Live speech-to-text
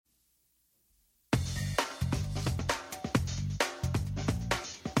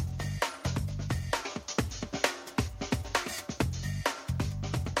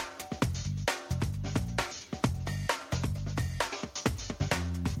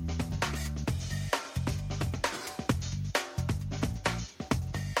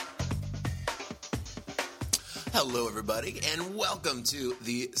Hello, everybody, and welcome to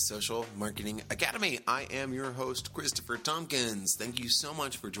the Social Marketing Academy. I am your host, Christopher Tompkins. Thank you so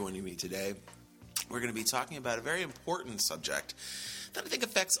much for joining me today. We're going to be talking about a very important subject that I think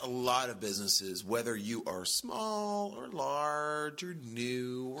affects a lot of businesses, whether you are small or large or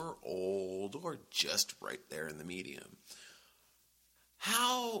new or old or just right there in the medium.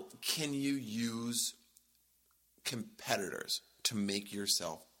 How can you use competitors to make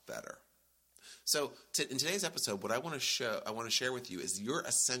yourself better? So in today's episode, what I want to share with you is your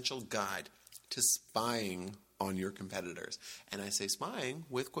essential guide to spying on your competitors. And I say spying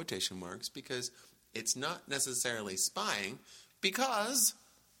with quotation marks because it's not necessarily spying, because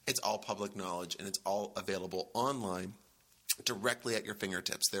it's all public knowledge and it's all available online directly at your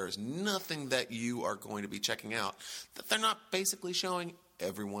fingertips. There is nothing that you are going to be checking out that they're not basically showing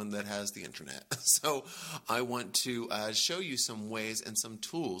everyone that has the internet. So I want to show you some ways and some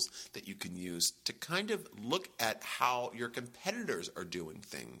tools that you can use to kind of look at how your competitors are doing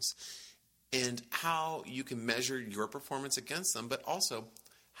things and how you can measure your performance against them, but also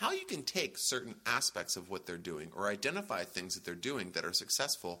how you can take certain aspects of what they're doing or identify things that they're doing that are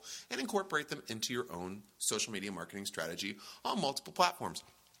successful and incorporate them into your own social media marketing strategy on multiple platforms.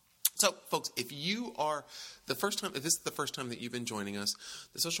 So, folks, if this is the first time that you've been joining us,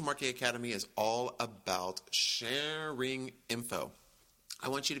 the Social Marketing Academy is all about sharing info. I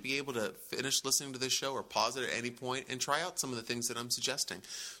want you to be able to finish listening to this show or pause it at any point and try out some of the things that I'm suggesting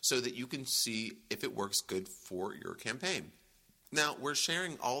so that you can see if it works good for your campaign. Now, we're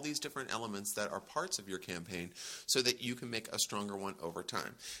sharing all these different elements that are parts of your campaign so that you can make a stronger one over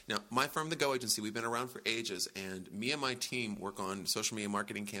time. Now, my firm, The Go Agency, we've been around for ages, and me and my team work on social media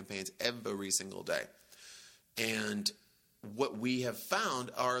marketing campaigns every single day. And what we have found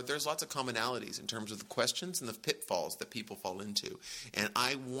are there's lots of commonalities in terms of the questions and the pitfalls that people fall into. And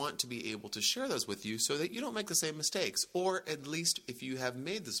I want to be able to share those with you so that you don't make the same mistakes. Or at least if you have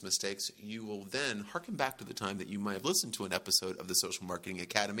made those mistakes, you will then harken back to the time that you might have listened to an episode of the Social Marketing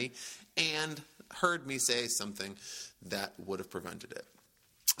Academy and heard me say something that would have prevented it.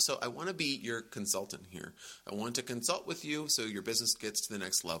 So I want to be your consultant here. I want to consult with you so your business gets to the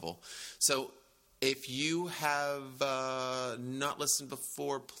next level. So if you have not listened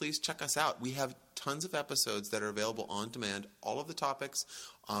before, please check us out. We have tons of episodes that are available on demand. All of the topics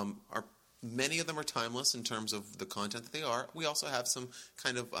many of them are timeless in terms of the content that they are. We also have some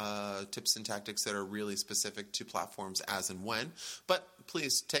kind of tips and tactics that are really specific to platforms as and when. But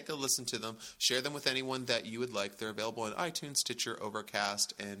please take a listen to them. Share them with anyone that you would like. They're available on iTunes, Stitcher,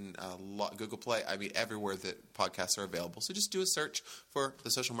 Overcast, and Google Play. I mean, everywhere that podcasts are available. So just do a search for the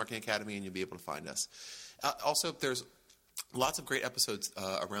Social Marketing Academy and you'll be able to find us. Also, there's lots of great episodes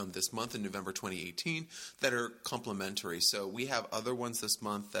around this month in November 2018 that are complimentary. So we have other ones this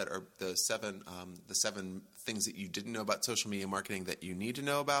month that are the seven things that you didn't know about social media marketing that you need to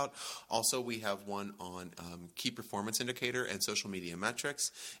know about. Also, we have one on key performance indicator and social media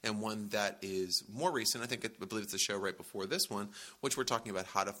metrics, and one that is more recent. I believe it's the show right before this one, which we're talking about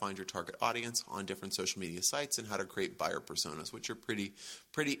how to find your target audience on different social media sites and how to create buyer personas, which are pretty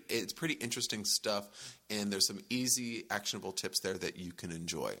interesting stuff. And there's some easy, actionable tips there that you can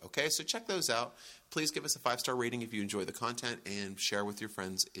enjoy. Okay, so check those out. Please give us a 5-star rating if you enjoy the content and share with your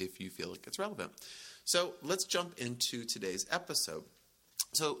friends if you feel like it's relevant. So let's jump into today's episode.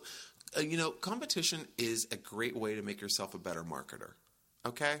 So, competition is a great way to make yourself a better marketer.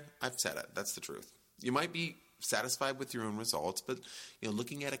 Okay, I've said it. That's the truth. You might be satisfied with your own results, but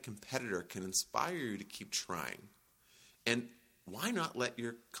looking at a competitor can inspire you to keep trying. And why not let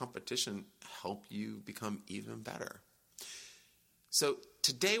your competition help you become even better? So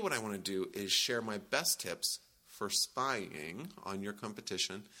today what I want to do is share my best tips for spying on your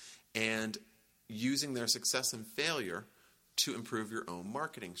competition and using their success and failure to improve your own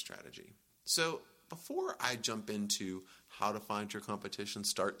marketing strategy. So before I jump into how to find your competition,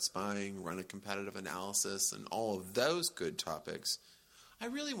 start spying, run a competitive analysis, and all of those good topics, I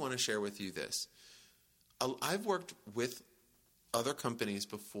really want to share with you this. I've worked with other companies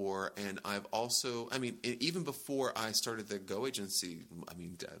before, and I've also, even before I started the Go Agency,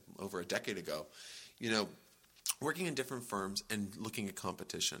 over a decade ago, working in different firms and looking at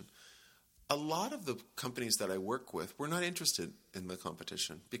competition. A lot of the companies that I work with, we're not interested in the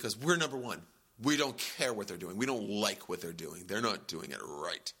competition because we're number one. We don't care what they're doing. We don't like what they're doing. They're not doing it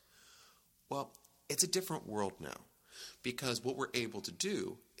right. Well, it's a different world now because what we're able to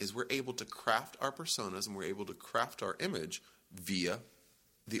do is we're able to craft our personas and we're able to craft our image via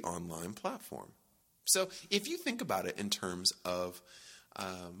the online platform. So if you think about it in terms of, I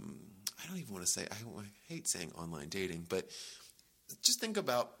don't even want to say, I hate saying online dating, but just think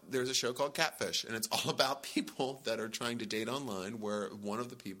about, there's a show called Catfish, and it's all about people that are trying to date online where one of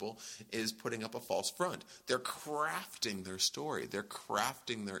the people is putting up a false front. They're crafting their story. They're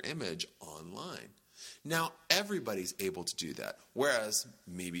crafting their image online. Now, everybody's able to do that, whereas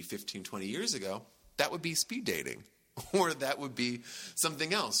maybe 15, 20 years ago, that would be speed dating. Or that would be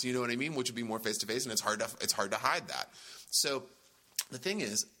something else, you know what I mean, which would be more face-to-face, and it's hard to hide that. So the thing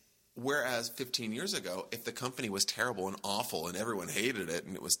is, whereas 15 years ago, if the company was terrible and awful and everyone hated it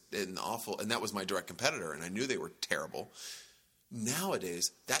and it was awful, and that was my direct competitor and I knew they were terrible,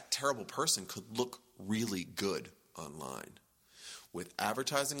 nowadays that terrible person could look really good online. With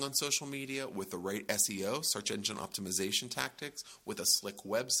advertising on social media, with the right SEO, search engine optimization tactics, with a slick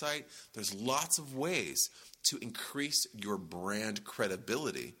website, there's lots of ways to increase your brand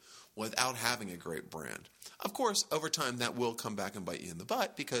credibility without having a great brand. Of course, over time that will come back and bite you in the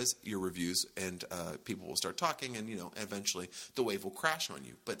butt because your reviews and people will start talking, and eventually the wave will crash on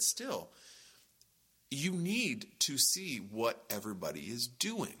you. But still, you need to see what everybody is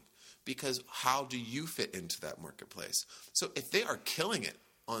doing, because how do you fit into that marketplace? So if they are killing it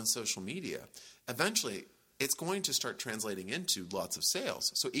on social media, eventually it's going to start translating into lots of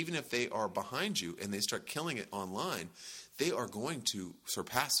sales. So even if they are behind you and they start killing it online, they are going to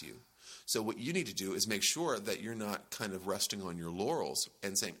surpass you. So what you need to do is make sure that you're not kind of resting on your laurels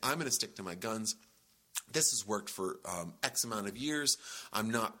and saying, I'm going to stick to my guns. This has worked for X amount of years.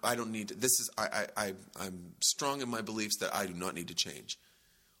 I'm strong in my beliefs that I do not need to change.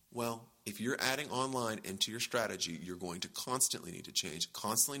 Well, if you're adding online into your strategy, you're going to constantly need to change,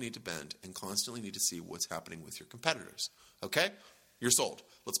 constantly need to bend, and constantly need to see what's happening with your competitors. Okay? You're sold.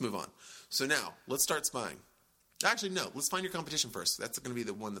 Let's move on. So now, let's start spying. Actually, no. Let's find your competition first. That's going to be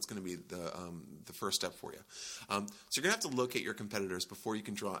the one that's going to be the first step for you. So you're going to have to locate your competitors before you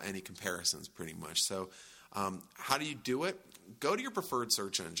can draw any comparisons, pretty much. So how do you do it? Go to your preferred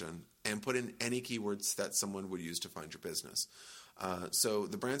search engine and put in any keywords that someone would use to find your business. So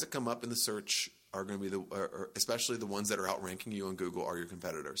the brands that come up in the search are going to be especially the ones that are outranking you on Google, are your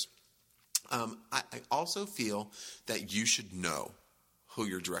competitors. I also feel that you should know who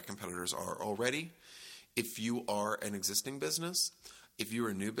your direct competitors are already. If you are an existing business, if you're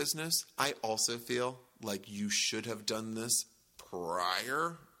a new business, I also feel like you should have done this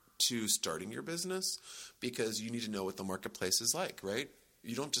prior to starting your business, because you need to know what the marketplace is like, right?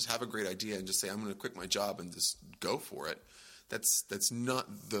 You don't just have a great idea and just say, I'm going to quit my job and just go for it. That's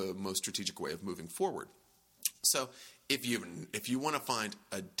not the most strategic way of moving forward. So if you want to find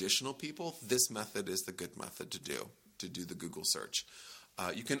additional people, this method is the good method to do the Google search.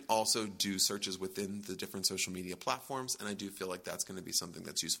 You can also do searches within the different social media platforms, and I do feel like that's going to be something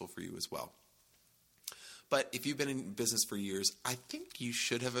that's useful for you as well. But if you've been in business for years, I think you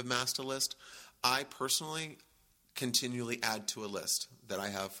should have amassed a list. I personally continually add to a list that I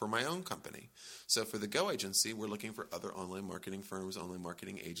have for my own company. So for the Go Agency, we're looking for other online marketing firms, online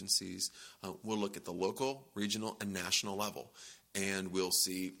marketing agencies. We'll look at the local, regional, and national level. And we'll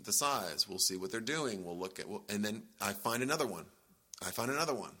see the size. We'll see what they're doing. And then I find another one.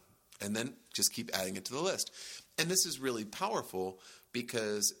 And then just keep adding it to the list. And this is really powerful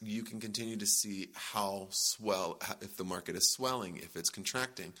because you can continue to see if the market is swelling, if it's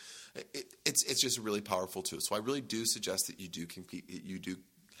contracting. It's just a really powerful tool. So I really do suggest that you do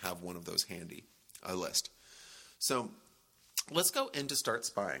have one of those handy, a list. So let's go into start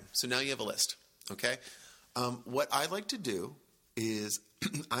spying. So now you have a list, okay? What I like to do is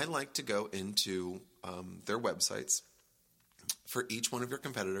I like to go into their websites for each one of your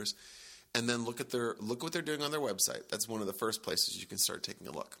competitors, and then look what they're doing on their website. That's one of the first places you can start taking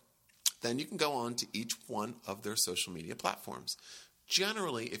a look. Then you can go on to each one of their social media platforms.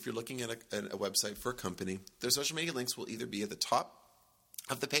 Generally, if you're looking at a website for a company, their social media links will either be at the top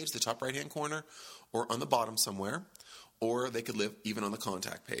of the page, the top right-hand corner, or on the bottom somewhere, or they could live even on the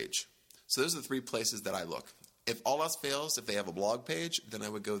contact page. So those are the three places that I look. If all else fails, if they have a blog page, then I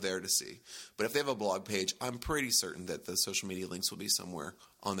would go there to see. But if they have a blog page, I'm pretty certain that the social media links will be somewhere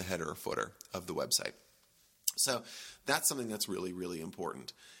on the header or footer of the website. So that's something that's really, really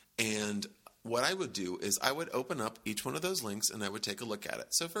important. And what I would do is I would open up each one of those links and I would take a look at it.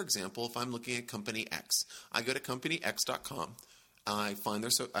 So for example, if I'm looking at Company X, I go to companyx.com, I find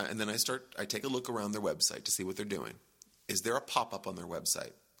and then I take a look around their website to see what they're doing. Is there a pop-up on their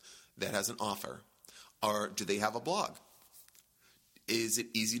website that has an offer? Or do they have a blog? Is it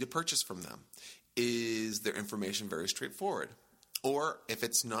easy to purchase from them? Is their information very straightforward? Or if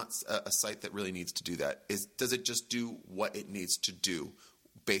it's not a site that really needs to do that, does it just do what it needs to do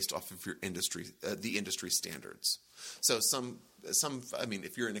based off of your industry, the industry standards. So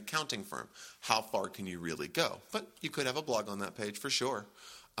if you're an accounting firm, how far can you really go? But you could have a blog on that page for sure.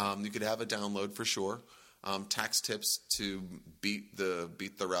 You could have a download for sure. Tax tips to beat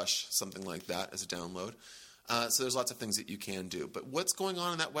the rush, something like that as a download. So there's lots of things that you can do. But what's going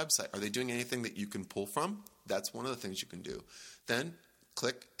on that website? Are they doing anything that you can pull from? That's one of the things you can do. Then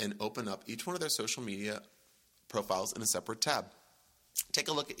click and open up each one of their social media profiles in a separate tab. Take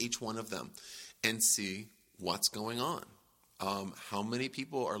a look at each one of them and see what's going on. How many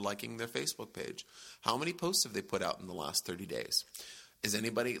people are liking their Facebook page? How many posts have they put out in the last 30 days? Is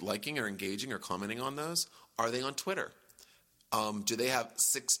anybody liking or engaging or commenting on those? Are they on Twitter? Do they have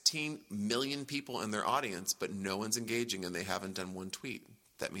 16 million people in their audience, but no one's engaging and they haven't done one tweet?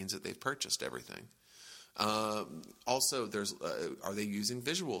 That means that they've purchased everything. Also, are they using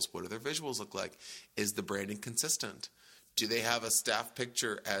visuals? What do their visuals look like? Is the branding consistent? Do they have a staff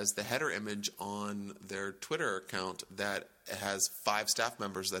picture as the header image on their Twitter account that has 5 staff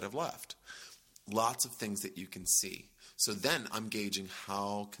members that have left? Lots of things that you can see. So then I'm gauging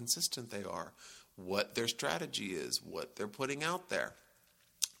how consistent they are, what their strategy is, what they're putting out there.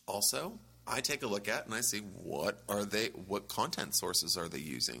 Also, I take a look at and I see what content sources are they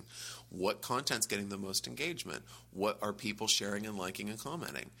using? What content's getting the most engagement? What are people sharing and liking and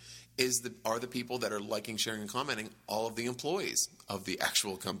commenting? Are the people that are liking, sharing, and commenting all of the employees of the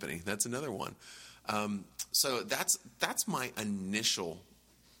actual company? That's another one. So that's my initial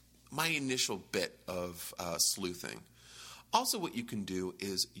bit of sleuthing. Also, what you can do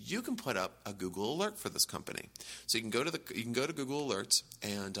is you can put up a Google alert for this company. So you can go to Google Alerts,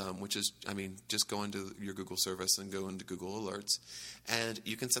 and just go into your Google service and go into Google Alerts, and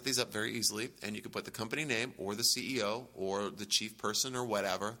you can set these up very easily. And you can put the company name or the CEO or the chief person or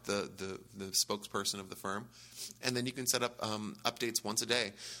whatever, the spokesperson of the firm, and then you can set up updates once a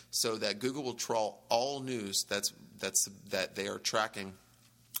day, so that Google will trawl all news that they are tracking.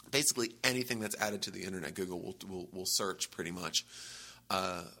 Basically, anything that's added to the internet, Google will search pretty much,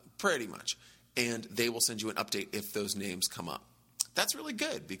 and they will send you an update if those names come up. That's really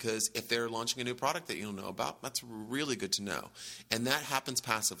good, because if they're launching a new product that you don't know about, that's really good to know, and that happens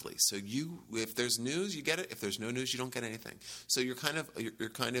passively. So if there's news, you get it. If there's no news, you don't get anything. So you're kind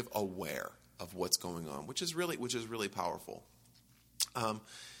of aware of what's going on, which is really powerful.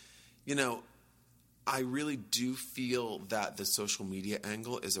 I really do feel that the social media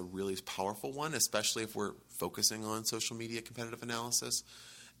angle is a really powerful one, especially if we're focusing on social media competitive analysis.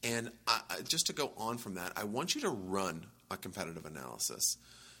 And just to go on from that, I want you to run a competitive analysis.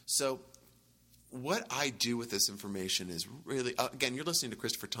 So what I do with this information is really, again, you're listening to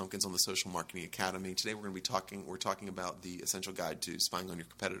Christopher Tompkins on the Social Marketing Academy. Today we're talking about the Essential Guide to Spying on Your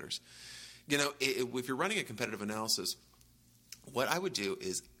Competitors. If you're running a competitive analysis, what I would do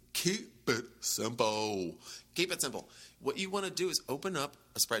is keep it simple. Keep it simple. What you want to do is open up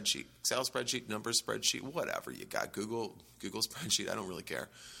a spreadsheet, Excel spreadsheet, numbers spreadsheet, whatever you got, Google spreadsheet, I don't really care.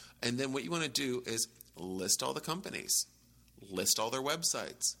 And then what you want to do is list all the companies, list all their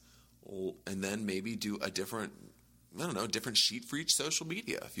websites, and then maybe do a different sheet for each social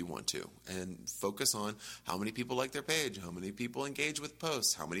media if you want to, and focus on how many people like their page, how many people engage with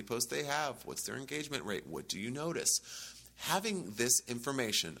posts, how many posts they have, what's their engagement rate, what do you notice? Having this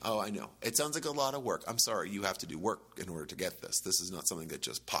information, I know, it sounds like a lot of work. I'm sorry, you have to do work in order to get this. This is not something that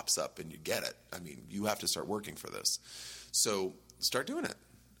just pops up and you get it. I mean, you have to start working for this. So start doing it.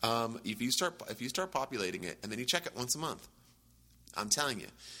 If you start populating it and then you check it once a month, I'm telling you,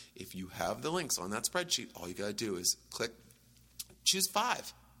 if you have the links on that spreadsheet, all you got to do is choose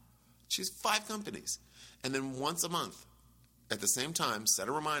 5 companies, and then once a month at the same time, set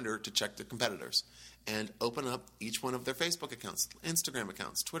a reminder to check the competitors. And open up each one of their Facebook accounts, Instagram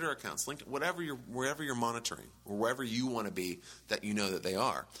accounts, Twitter accounts, LinkedIn, wherever you're monitoring, or wherever you want to be that you know that they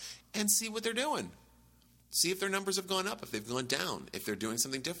are, and see what they're doing. See if their numbers have gone up, if they've gone down, if they're doing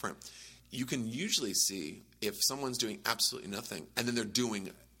something different. You can usually see if someone's doing absolutely nothing, and then they're doing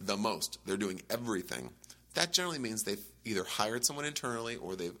the most, they're doing everything. That generally means they've either hired someone internally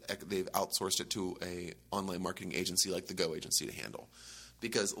or they've outsourced it to a online marketing agency like the Go agency to handle.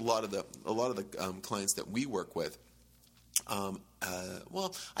 Because a lot of the clients that we work with, I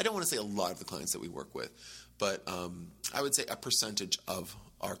don't want to say a lot of the clients that we work with, but I would say a percentage of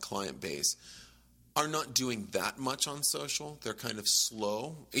our client base are not doing that much on social. They're kind of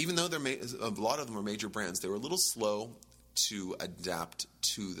slow, even though a lot of them are major brands. They were a little slow to adapt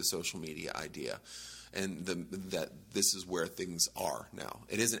to the social media idea, and that this is where things are now.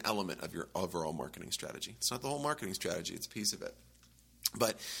 It is an element of your overall marketing strategy. It's not the whole marketing strategy; it's a piece of it.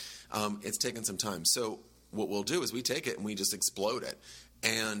 But it's taken some time. So what we'll do is we take it and we just explode it.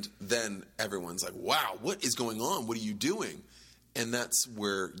 And then everyone's like, wow, what is going on? What are you doing? And that's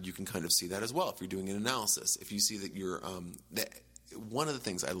where you can kind of see that as well. If you're doing an analysis, if you see that you're, one of the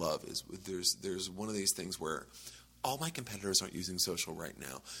things I love is there's one of these things where all my competitors aren't using social right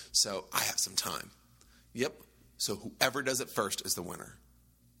now, so I have some time. Yep. So whoever does it first is the winner,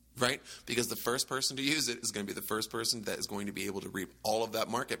 right? Because the first person to use it is going to be the first person that is going to be able to reap all of that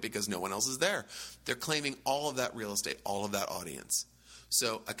market because no one else is there. They're claiming all of that real estate, all of that audience.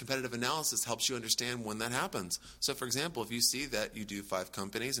 So a competitive analysis helps you understand when that happens. So for example, if you see that you do 5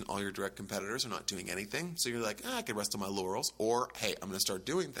 companies and all your direct competitors are not doing anything, so you're like, I could rest on my laurels, or hey, I'm going to start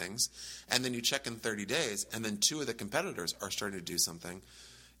doing things, and then you check in 30 days, and then 2 of the competitors are starting to do something,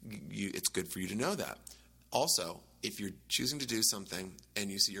 it's good for you to know that. Also, if you're choosing to do something and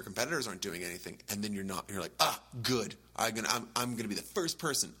you see your competitors aren't doing anything, and then you're like, good, I'm going to be the first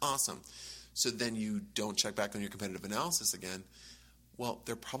person, awesome. So then you don't check back on your competitive analysis again. Well,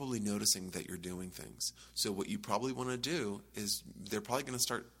 they're probably noticing that you're doing things. So what you probably want to do is they're probably going to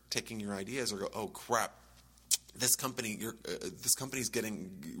start taking your ideas or go, oh crap, this company's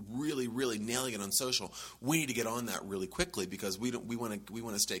getting really, really nailing it on social. We need to get on that really quickly because we want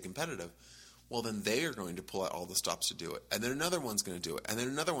to stay competitive. Well, then they are going to pull out all the stops to do it, and then another one's going to do it, and then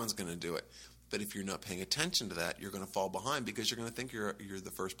another one's going to do it. But if you're not paying attention to that, you're going to fall behind because you're going to think you're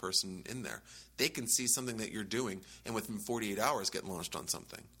the first person in there. They can see something that you're doing and within 48 hours get launched on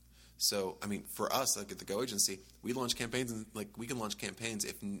something. So, I mean, for us, like at the Go Agency, we launch campaigns and we can launch campaigns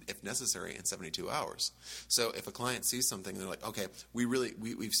if necessary in 72 hours. So if a client sees something and they're like, okay,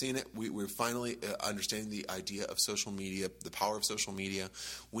 we've seen it. We're finally understanding the idea of social media, the power of social media.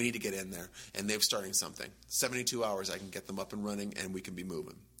 We need to get in there. And they're starting something. 72 hours, I can get them up and running and we can be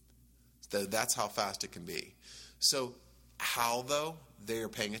moving. That's how fast it can be. So how, though? They are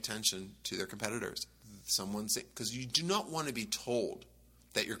paying attention to their competitors. Because you do not want to be told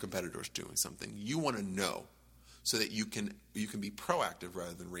that your competitor is doing something. You want to know so that you can be proactive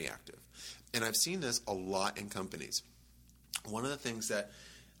rather than reactive. And I've seen this a lot in companies. One of the things that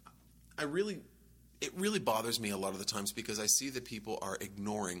it really bothers me a lot of the times because I see that people are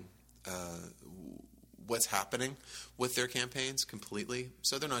ignoring what's happening with their campaigns completely.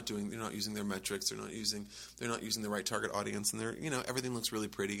 So they're not using their metrics, they're not using the right target audience, and everything looks really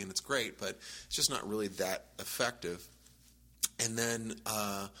pretty and it's great, but it's just not really that effective. And then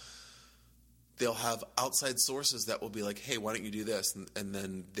they'll have outside sources that will be like, hey, why don't you do this? And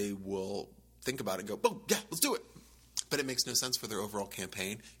then they will think about it and go, oh, yeah, let's do it. But it makes no sense for their overall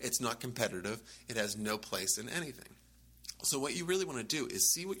campaign. It's not competitive. It has no place in anything. So what you really want to do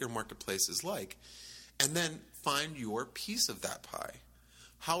is see what your marketplace is like and then find your piece of that pie.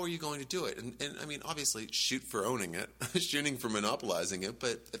 How are you going to do it? And I mean, obviously, shoot for owning it, shooting for monopolizing it,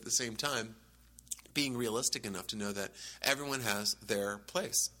 but at the same time, being realistic enough to know that everyone has their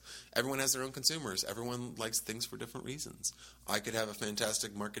place. Everyone has their own consumers. Everyone likes things for different reasons. I could have a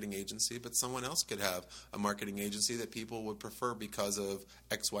fantastic marketing agency, but someone else could have a marketing agency that people would prefer because of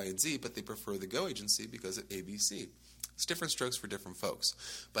X, Y, and Z, but they prefer the Go Agency because of ABC. It's different strokes for different folks.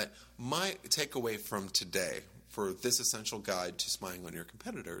 But my takeaway from today for this essential guide to spying on your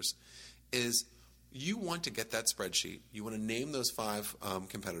competitors is you want to get that spreadsheet. You want to name those 5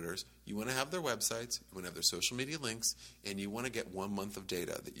 competitors. You want to have their websites. You want to have their social media links. And you want to get 1 month of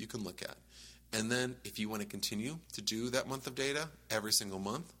data that you can look at. And then if you want to continue to do that month of data every single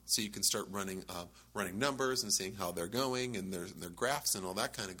month, so you can start running numbers and seeing how they're going and their graphs and all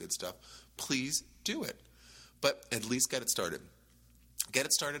that kind of good stuff, please do it. But at least get it started. Get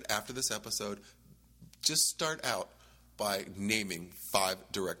it started after this episode. Just start out by naming 5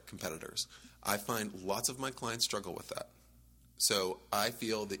 direct competitors. I find lots of my clients struggle with that. So I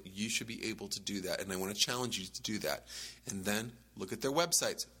feel that you should be able to do that, and I want to challenge you to do that. And then look at their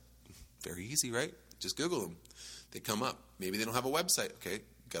websites. Very easy, right? Just Google them. They come up. Maybe they don't have a website. Okay,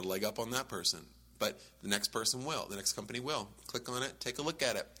 got a leg up on that person. But the next person will. The next company will. Click on it. Take a look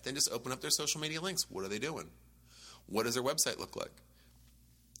at it. Then just open up their social media links. What are they doing? What does their website look like?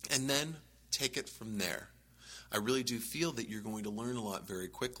 And then take it from there. I really do feel that you're going to learn a lot very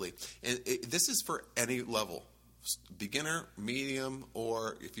quickly. And this is for any level, beginner, medium,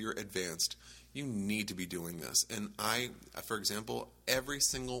 or if you're advanced. You need to be doing this. And for example, every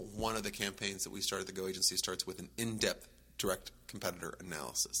single one of the campaigns that we start at the Go Agency starts with an in-depth direct competitor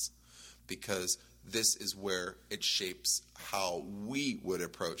analysis, because this is where it shapes how we would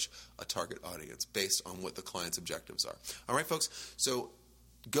approach a target audience based on what the client's objectives are. All right, folks, so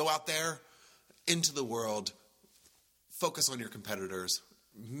go out there into the world, focus on your competitors,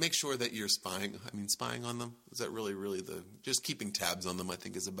 make sure that you're spying. I mean, spying on them, is that really just keeping tabs on them, I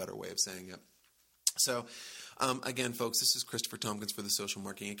think is a better way of saying it. So Again, folks, this is Christopher Tompkins for the Social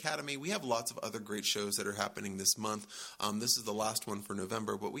Marketing Academy. We have lots of other great shows that are happening this month. This is the last one for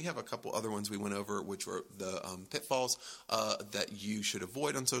November, but we have a couple other ones we went over, which were the pitfalls that you should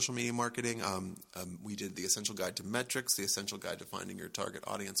avoid on social media marketing. We did the Essential Guide to Metrics, the Essential Guide to Finding Your Target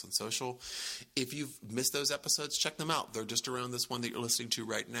Audience on Social. If you've missed those episodes, check them out. They're just around this one that you're listening to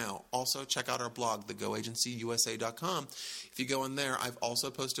right now. Also, check out our blog, thegoagencyusa.com. If you go in there, I've also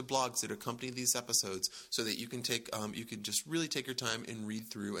posted blogs that accompany these episodes so that you can just really take your time and read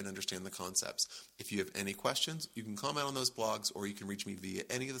through and understand the concepts. If you have any questions, you can comment on those blogs, or you can reach me via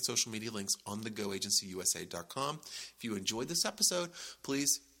any of the social media links on thegoagencyusa.com. If you enjoyed this episode,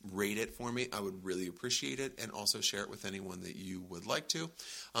 please rate it for me. I would really appreciate it, and also share it with anyone that you would like to.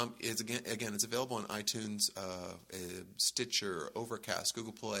 It's available on iTunes, Stitcher, Overcast,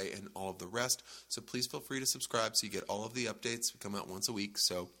 Google Play, and all of the rest. So please feel free to subscribe so you get all of the updates. We come out once a week.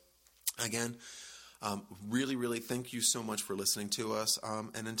 So again, really, really thank you so much for listening to us.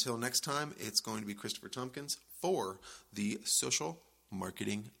 And until next time, it's going to be Christopher Tompkins for the Social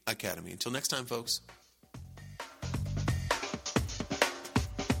Marketing Academy. Until next time, folks.